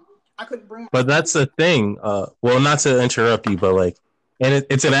 I couldn't bring. But that's the thing. Well, not to interrupt you, but like, and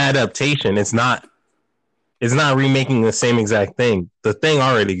it's an adaptation. It's not remaking the same exact thing. The thing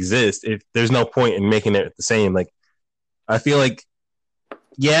already exists. There's no point in making it the same. Like, I feel like,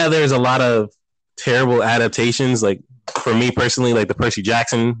 yeah, there's a lot of terrible adaptations. Like for me personally, like the Percy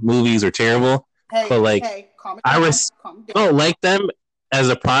Jackson movies are terrible. But like, I don't like them as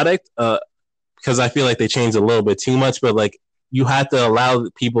a product. Because I feel like they changed a little bit too much, but like you have to allow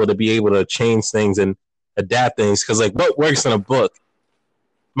people to be able to change things and adapt things, because like what works in a book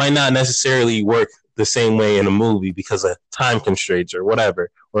might not necessarily work the same way in a movie because of time constraints or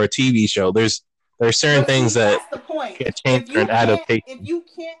whatever, or a TV show. There's certain things that get changed for an adaptation. If you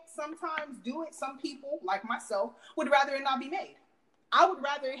can't sometimes do it, some people like myself would rather it not be made. I would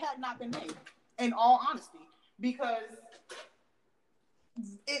rather it had not been made, in all honesty, because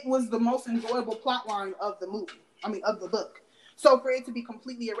it was the most enjoyable plot line of the book. So for it to be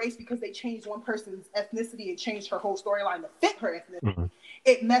completely erased because they changed one person's ethnicity and changed her whole storyline to fit her ethnicity,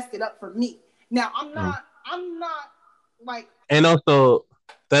 it messed it up for me. Now I'm not like. And also,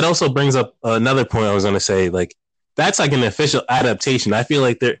 that also brings up another point I was going to say. Like that's like an official adaptation. I feel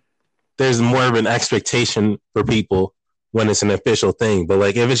like there's more of an expectation for people when it's an official thing. But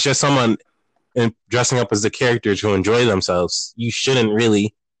like if it's just someone and dressing up as the character to enjoy themselves, you shouldn't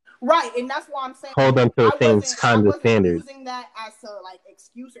really Right, and that's why I'm saying hold them to the same I kind of wasn't standard. using that as a like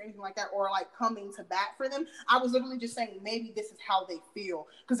excuse or anything like that, or like coming to bat for them. I was literally just saying maybe this is how they feel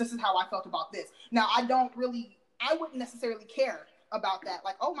because this is how I felt about this. Now I wouldn't necessarily care about that.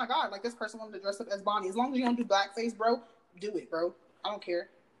 Like, oh my god, like this person wanted to dress up as Bonnie. As long as you don't do blackface, bro, do it, bro. I don't care.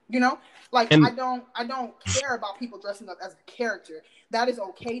 You know, like And I don't care about people dressing up as a character. That is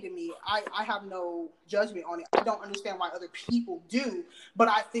okay to me. I have no judgment on it. I don't understand why other people do, but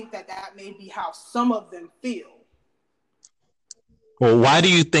I think that that may be how some of them feel. well, why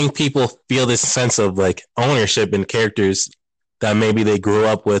do you think people feel this sense of like ownership in characters that maybe they grew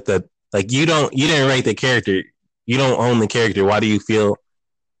up with, that like you didn't write the character, you don't own the character. Why do you feel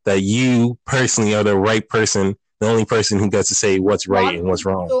that you personally are the right person, the only person who gets to say what's Well, I right don't and what's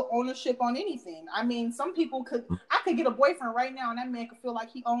really wrong? feel ownership on anything. I mean, some people could. I could get a boyfriend right now, and that man could feel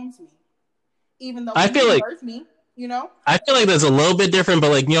like he owns me, even though I he feel didn't like birth me. You know, that's a little bit different,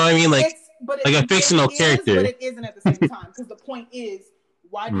 but like you know what I mean, like a it fictional is, but character. it isn't at the same time. Because the point is,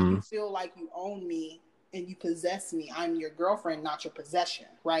 why do Hmm. you feel like you own me and you possess me? I'm your girlfriend, not your possession,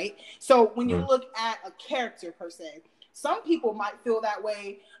 right? So when you Hmm. look at a character per se, some people might feel that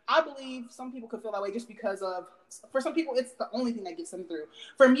way. I believe some people could feel that way just because of, for some people, it's the only thing that gets them through.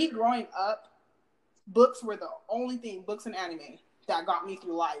 For me, growing up, books were the only thing, books and anime, that got me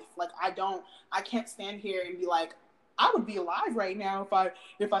through life. Like I can't stand here and be like, I would be alive right now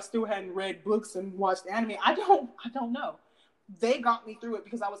if I still hadn't read books and watched anime. I don't know. They got me through it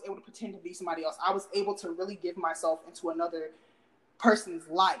because I was able to pretend to be somebody else. I was able to really give myself into another person's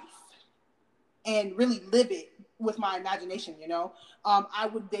life and really live it with my imagination, you know? I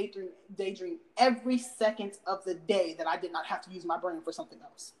would daydream every second of the day that I did not have to use my brain for something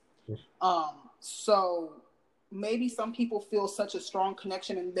else. So maybe some people feel such a strong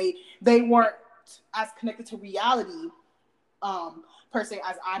connection and they weren't as connected to reality per se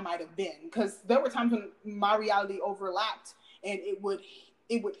as I might have been, because there were times when my reality overlapped and it would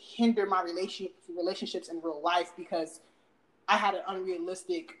hinder my relationships in real life because I had an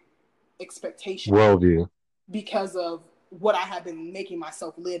unrealistic expectation Worldview. because of what I had been making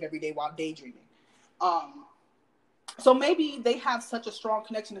myself live every day while daydreaming. Um, so maybe they have such a strong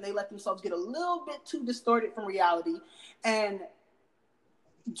connection and they let themselves get a little bit too distorted from reality, and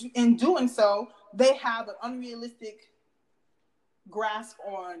in doing so, they have an unrealistic grasp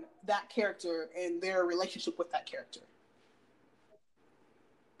on that character and their relationship with that character.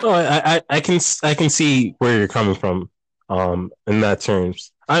 Oh, I can see where you're coming from, in that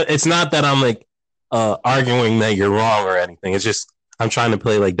terms. It's not that I'm like arguing that you're wrong or anything. It's just I'm trying to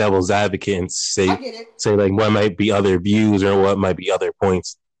play like devil's advocate and I get it. say like what might be other views or what might be other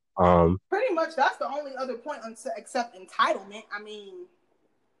points. Pretty much, that's the only other point except entitlement.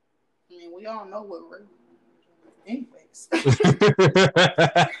 We all know what we're. Anyways.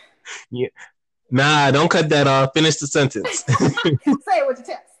 Yeah. Nah, don't cut that off. Finish the sentence. Say it with your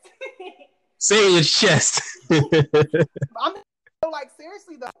chest. Say it with your chest. I'm like,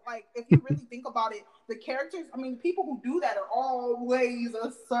 seriously though, like if you really think about it, the characters, I mean, the people who do that are always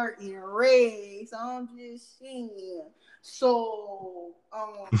a certain race. I'm just saying. So,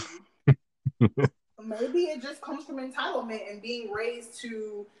 maybe it just comes from entitlement and being raised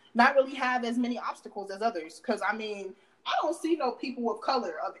to not really have as many obstacles as others. Because I mean, I don't see no people of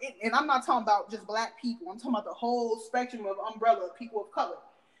color of it, and I'm not talking about just black people. I'm talking about the whole spectrum of umbrella of people of color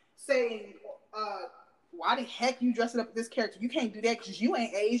saying, "Why the heck you dressing up as this character? You can't do that because you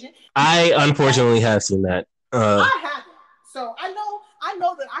ain't Asian." I unfortunately have seen that. I haven't, so I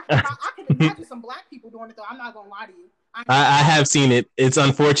know that I can imagine some black people doing it though. I'm not gonna lie to you. I have seen it. It's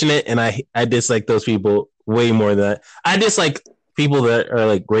unfortunate, and I dislike those people way more than that. I dislike people that are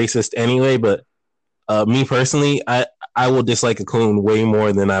like racist anyway. But me personally, I will dislike a coon way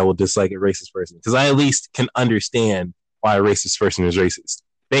more than I will dislike a racist person, because I at least can understand why a racist person is racist.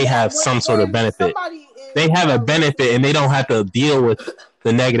 They Yeah, have some sort of when benefit. somebody They is have a racist, benefit, and they don't have to deal with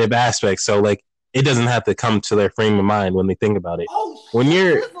the negative aspects. So like, it doesn't have to come to their frame of mind when they think about it. oh When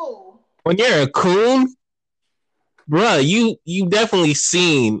you're shizzle. when you're a coon, bruh, you definitely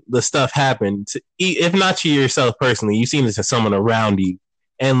seen the stuff happen. If not to yourself personally, you've seen it to someone around you,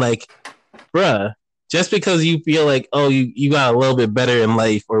 and like, bruh, just because you feel like, oh, you got a little bit better in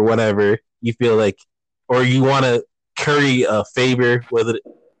life or whatever, you feel like, or you want to curry a favor with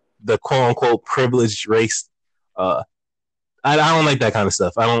the quote unquote privileged race. Uh, I don't like that kind of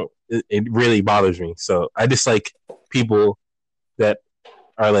stuff. I don't. It really bothers me. So I dislike people that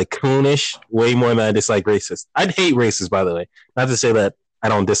are like coonish way more than I dislike racists. I'd hate racists, by the way. Not to say that I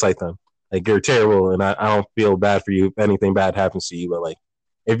don't dislike them. Like, you're terrible, and I don't feel bad for you if anything bad happens to you. But like,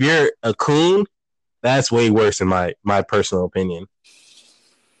 if you're a coon, that's way worse in my personal opinion.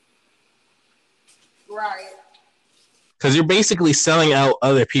 Right. Because you're basically selling out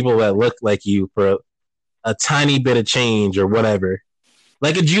other people that look like you for a tiny bit of change or whatever.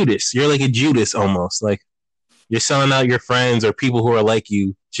 Like a Judas. You're like a Judas almost. Like you're selling out your friends or people who are like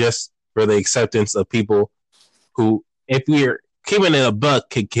you just for the acceptance of people who, if we're keeping it a buck,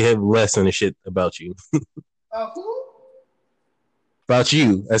 could give less than a shit about you. Who? About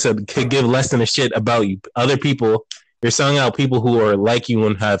you. I said could give less than a shit about you. Other people, you're selling out people who are like you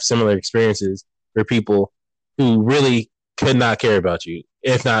and have similar experiences for people who really could not care about you.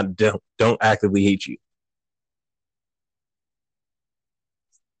 If not, don't actively hate you.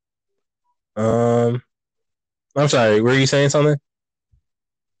 Um, I'm sorry. Were you saying something,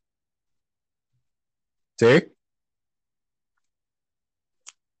 Terry?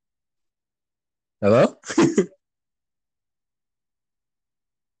 Hello.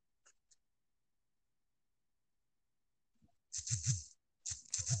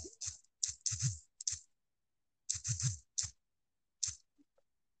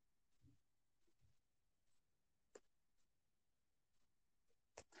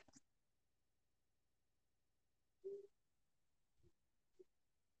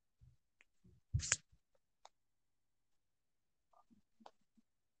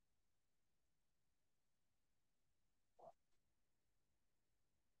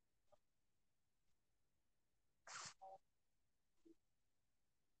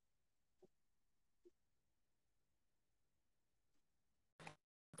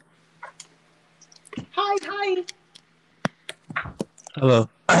 Hi, hi. Hello.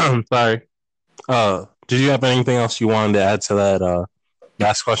 Sorry. Did you have anything else you wanted to add to that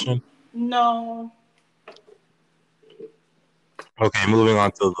last question? No. Okay, moving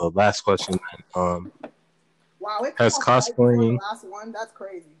on to the last question. Then. Wow, it cut Has off right before the cosplaying? last one. That's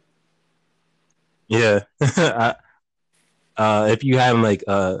crazy. Yeah. If you hadn't like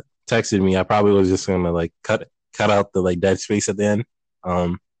texted me, I probably was just gonna like cut out the like dead space at the end.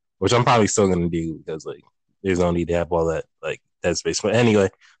 Um, which I'm probably still gonna do because like there's no need to have all that like dead space. But anyway,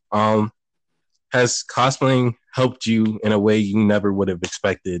 um, has cosplaying helped you in a way you never would have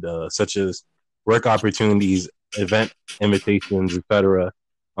expected, such as work opportunities, event invitations, etc.?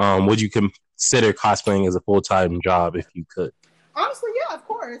 Would you consider cosplaying as a full time job if you could? Honestly, yeah, of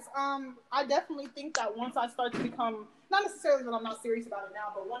course. I definitely think that once I start to become, not necessarily that I'm not serious about it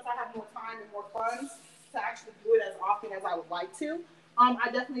now, but once I have more time and more funds to actually do it as often as I would like to,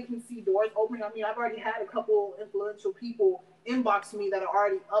 I definitely can see doors opening. I mean, I've already had a couple influential people inbox me that are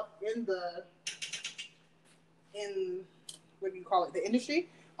already up in what do you call it, the industry.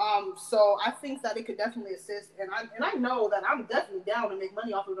 So I think that it could definitely assist, and I know that I'm definitely down to make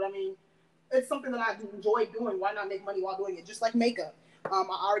money off of it. I mean, it's something that I enjoy doing. Why not make money while doing it? Just like makeup. I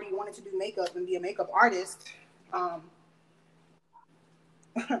already wanted to do makeup and be a makeup artist. Um,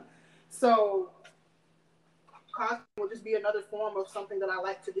 so cosplay will just be another form of something that I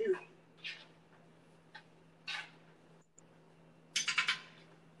like to do.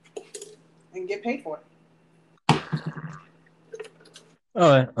 And get paid for it. All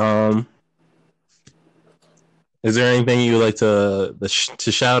right. Is there anything you would like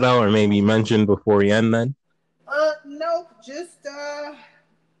to shout out or maybe mention before we end? Then Nope. Just I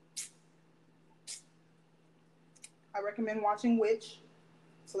recommend watching Witch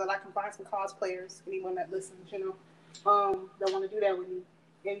so that I can find some cosplayers. Anyone that listens, that want to do that with me.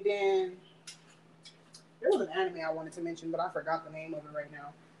 And then there was an anime I wanted to mention, but I forgot the name of it right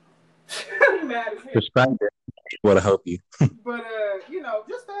now. I'm mad as hell. perspective will help you. But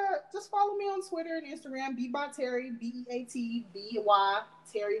just follow me on Twitter and Instagram, Beatby Terry, BEATBY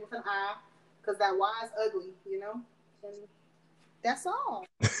Terry with an I, because that Y is ugly. And that's all.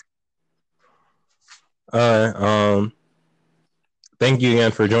 All right. Thank you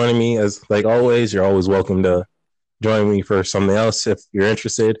again for joining me. As like always, you're always welcome to join me for something else if you're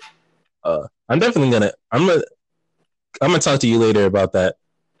interested. I'm definitely gonna. I'm gonna talk to you later about that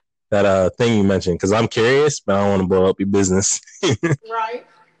thing you mentioned because I'm curious, but I don't want to blow up your business. Right.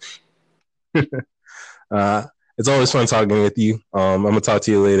 uh, it's always fun talking with you. I'm gonna talk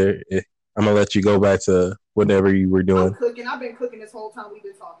to you later. I'm gonna let you go back to whatever you were I'm doing. cooking. I've been cooking this whole time we've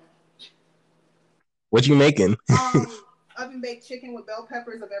been talking. What you making? Oven baked chicken with bell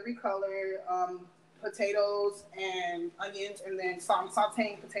peppers of every color, potatoes and onions, and then I'm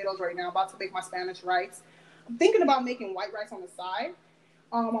sauteing potatoes right now. About to make my Spanish rice. I'm thinking about making white rice on the side.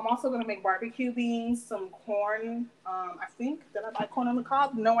 I'm also going to make barbecue beans, some corn. I think, did I buy corn on the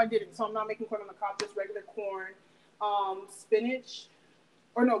cob? No, I didn't. So I'm not making corn on the cob, just regular corn. Spinach,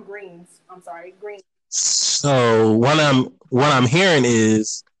 or no, greens. I'm sorry, greens. So what I'm hearing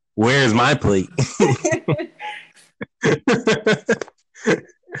is, where's my plate?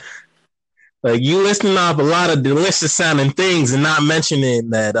 Like you listing off a lot of delicious sounding things and not mentioning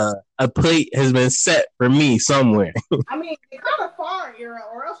that a plate has been set for me somewhere. I mean, it's kind of far, Era,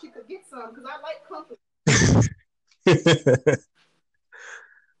 or else you could get some because I like company.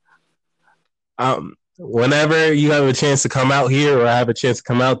 Whenever you have a chance to come out here or I have a chance to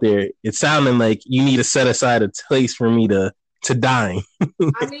come out there, it's sounding like you need to set aside a place for me to dine.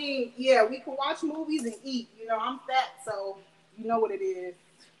 I mean, yeah, we can watch movies and eat. You know, I'm fat, so you know what it is.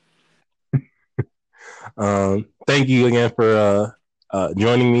 Thank you again for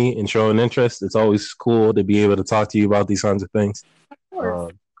joining me and showing interest. It's always cool to be able to talk to you about these kinds of things. Of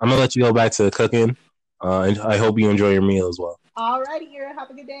course. I'm gonna let you go back to cooking, and I hope you enjoy your meal as well. Alrighty, Era,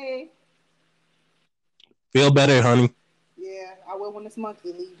 have a good day. Feel better, honey. Yeah, I will when this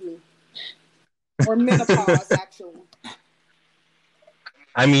monkey leaves me. Or menopause, actually.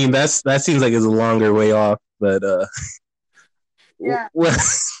 I mean, that seems like it's a longer way off, but yeah, well,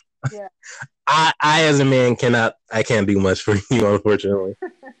 yeah. I as a man I can't do much for you, unfortunately.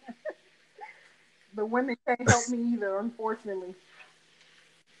 The women can't help me either, unfortunately.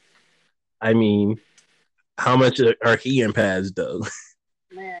 I mean, how much are heating pads, though?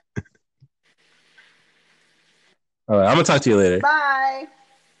 Man. All right, I'm gonna talk to you later. Bye.